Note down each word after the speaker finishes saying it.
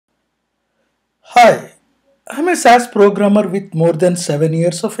Hi, I'm a SAS programmer with more than 7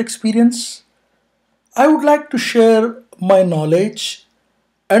 years of experience. I would like to share my knowledge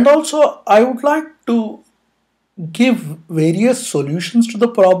and also I would like to give various solutions to the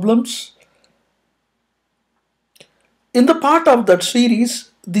problems. In the part of that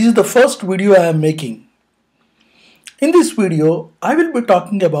series, this is the first video I am making. In this video, I will be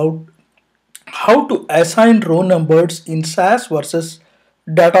talking about how to assign row numbers in SAS versus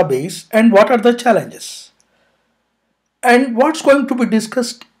database and what are the challenges and what's going to be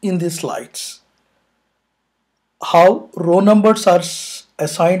discussed in these slides. How row numbers are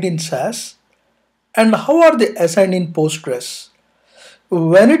assigned in SAS and how are they assigned in Postgres.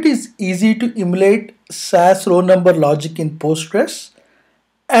 When it is easy to emulate SAS row number logic in Postgres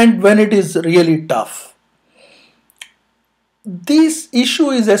and when it is really tough. This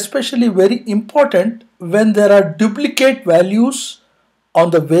issue is especially very important when there are duplicate values on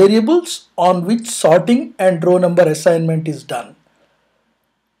the variables on which sorting and row number assignment is done.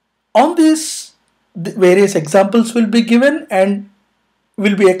 On this, the various examples will be given and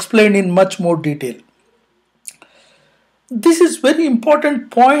will be explained in much more detail. This is very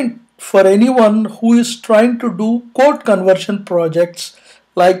important point for anyone who is trying to do code conversion projects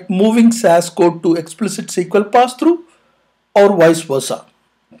like moving SAS code to explicit SQL pass-through or vice versa.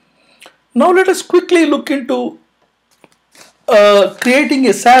 Now let us quickly look into creating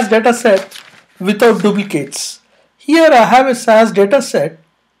a SAS dataset without duplicates. Here I have a SAS dataset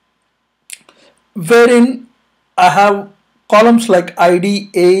wherein I have columns like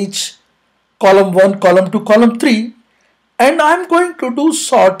ID, age, column 1, column 2, column 3, and I'm going to do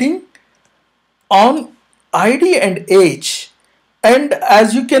sorting on ID and age. And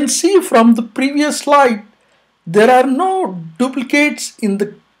as you can see from the previous slide, there are no duplicates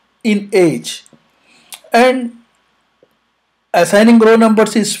in age. And assigning row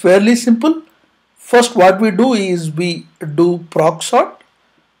numbers is fairly simple. First, what we do is we do proc sort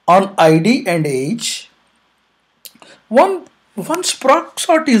on ID and age. Once proc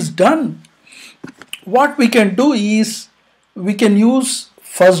sort is done, what we can do is we can use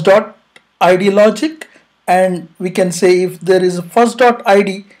first dot ID logic, and we can say if there is a first dot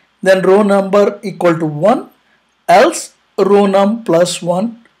ID, then row number equal to 1, else row num plus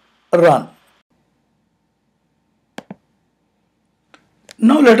 1 run.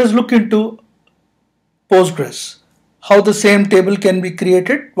 Now let us look into Postgres, how the same table can be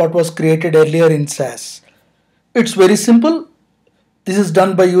created what was created earlier in SAS. It's very simple. This is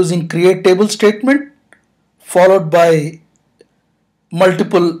done by using create table statement followed by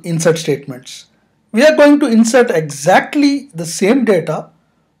multiple insert statements. We are going to insert exactly the same data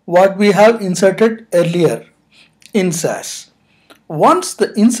what we have inserted earlier in SAS. Once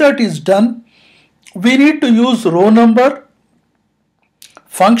the insert is done, we need to use row number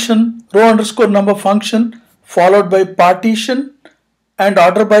function, row underscore number function followed by partition and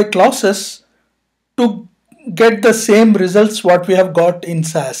order by clauses to get the same results what we have got in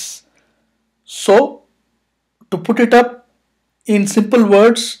SAS. So to put it up in simple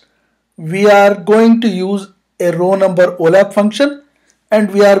words, we are going to use a row number OLAP function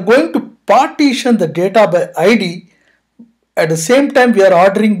and we are going to partition the data by ID. At the same time, we are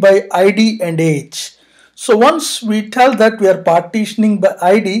ordering by ID and age. So once we tell that we are partitioning by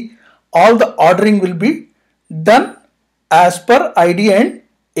ID, all the ordering will be done as per ID and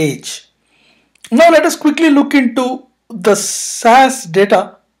age. Now let us quickly look into the SAS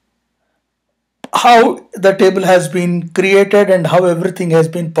data, how the table has been created and how everything has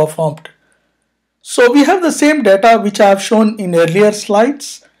been performed. So we have the same data which I have shown in earlier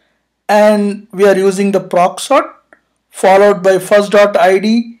slides, and we are using the proc sort followed by first dot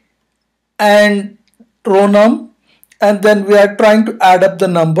ID and row num, and then we are trying to add up the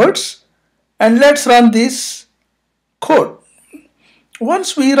numbers, and let's run this code.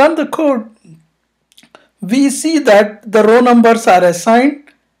 Once we run the code, we see that the row numbers are assigned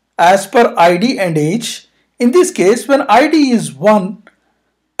as per ID and age. In this case, when ID is 1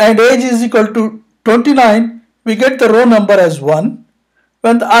 and age is equal to 29, we get the row number as 1.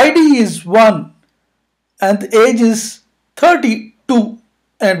 When the ID is 1 and the age is 32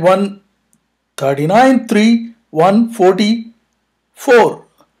 and 1, 39, 3, 1, 44.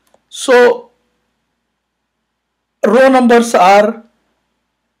 So row numbers are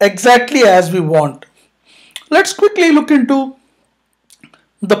exactly as we want. Let's quickly look into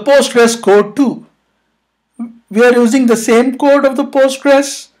the Postgres code too. We are using the same code of the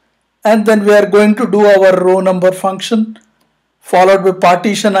Postgres, and then we are going to do our row number function followed by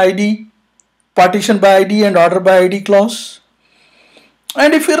partition ID, partition by ID and order by ID clause.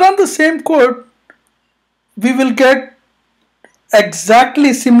 And if we run the same code, we will get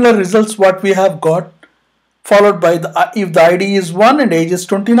exactly similar results what we have got, followed by the if the ID is 1 and age is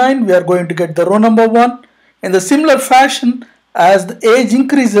 29, we are going to get the row number 1. In the similar fashion, as the age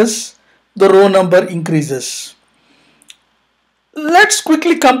increases, the row number increases. Let's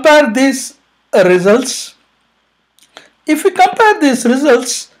quickly compare these results. If we compare these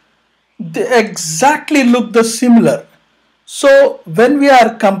results, they exactly look the similar. So when we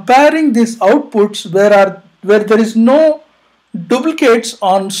are comparing these outputs where there is no duplicates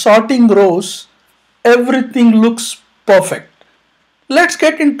on sorting rows, everything looks perfect. Let's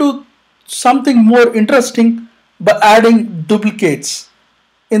get into something more interesting by adding duplicates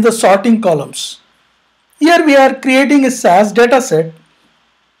in the sorting columns. Here we are creating a SAS dataset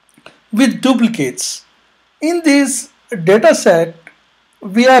with duplicates. In this dataset,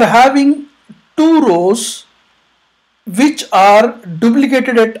 we are having two rows which are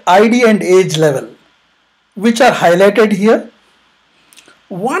duplicated at ID and age level, which are highlighted here.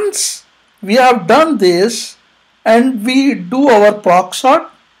 Once we have done this and we do our proc sort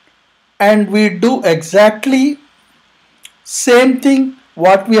and we do exactly same thing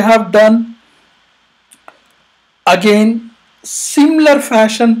what we have done, again similar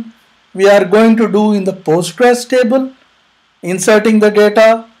fashion we are going to do in the Postgres table, inserting the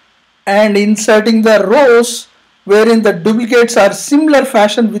data and inserting the rows wherein the duplicates are similar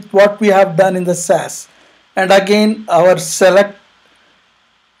fashion with what we have done in the SAS. And again our select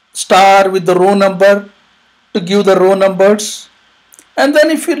star with the row number to give the row numbers. And then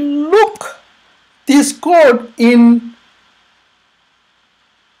if you look this code in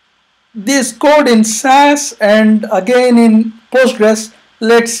SAS and again in Postgres,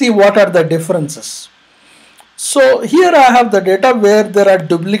 let's see what are the differences. So here I have the data where there are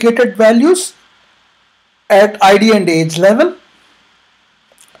duplicated values at ID and age level,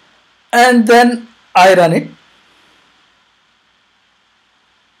 and then I run it.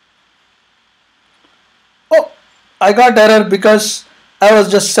 Oh, I got error because I was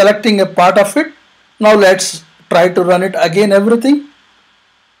just selecting a part of it. Now let's try to run it again, everything.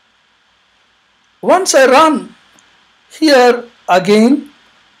 Once I run here again,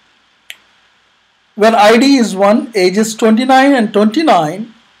 when ID is 1, age is 29 and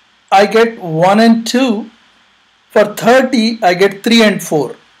 29, I get 1 and 2. For 30, I get 3 and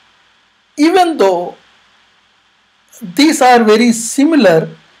 4. Even though these are very similar,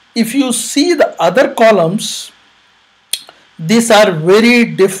 if you see the other columns, these are very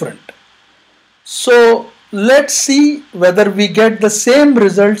different. So let's see whether we get the same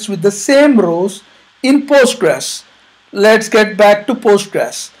results with the same rows in Postgres. Let's get back to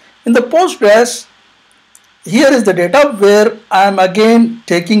Postgres. In the Postgres, here is the data where I am again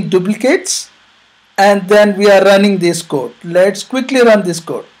taking duplicates and then we are running this code. Let's quickly run this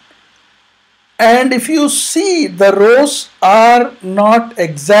code. And if you see, the rows are not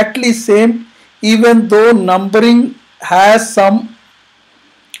exactly same, even though numbering has some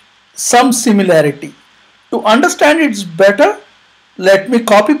similarity. To understand it better, let me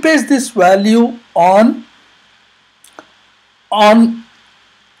copy paste this value on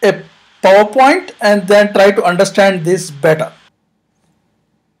a PowerPoint and then try to understand this better.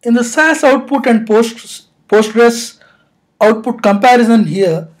 In the SAS output and Postgres output comparison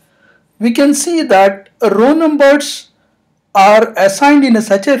here, we can see that row numbers are assigned in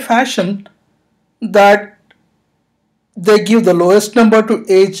such a fashion that they give the lowest number to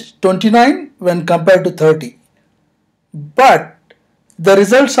age 29 when compared to 30. But the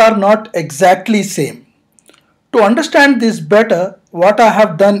results are not exactly same. To understand this better, what I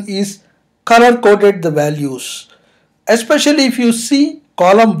have done is color coded the values. Especially if you see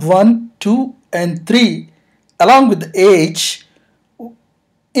column 1, 2 and 3 along with the age,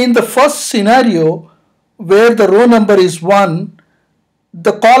 in the first scenario where the row number is 1,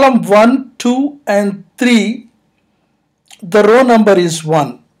 the column 1, 2 and 3, the row number is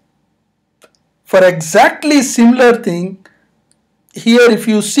 1. For exactly similar thing, here if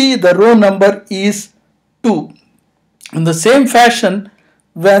you see, the row number is 2. In the same fashion,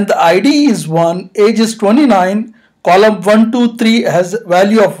 when the ID is 1, age is 29, column 1, 2, 3 has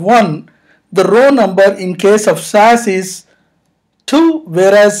value of 1, the row number in case of SAS is 2,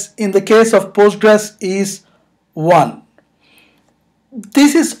 whereas in the case of Postgres is 1.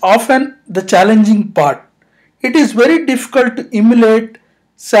 This is often the challenging part. It is very difficult to emulate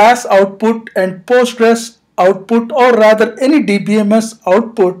SAS output and Postgres output, or rather any DBMS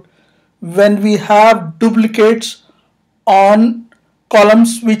output, when we have duplicates on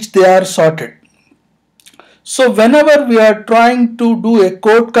columns which they are sorted. So whenever we are trying to do a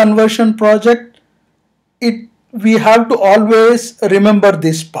code conversion project, we have to always remember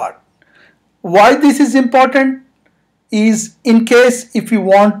this part. Why this is important? is in case if you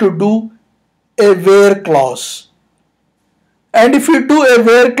want to do a where clause. And if you do a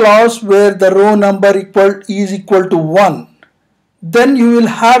where clause where the row number is equal to 1, then you will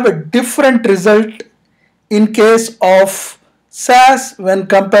have a different result in case of SAS when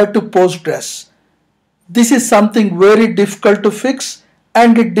compared to Postgres. This is something very difficult to fix,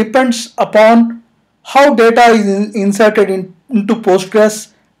 and it depends upon how data is inserted into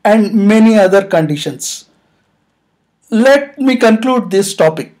Postgres and many other conditions. Let me conclude this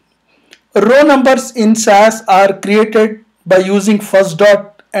topic. Row numbers in SAS are created by using first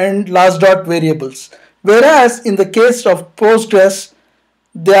dot and last dot variables, whereas in the case of Postgres,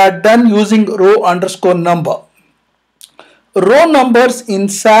 they are done using row underscore number. Row numbers in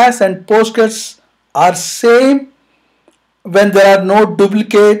SAS and Postgres are same when there are no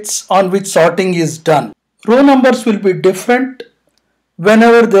duplicates on which sorting is done. Row numbers will be different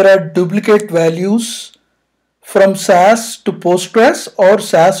whenever there are duplicate values from SAS to Postgres or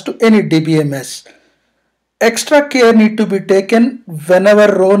SAS to any DBMS. Extra care need to be taken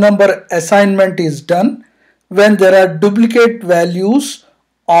whenever row number assignment is done when there are duplicate values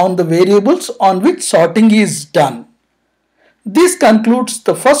on the variables on which sorting is done. This concludes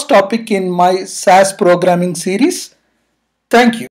the first topic in my SAS programming series. Thank you.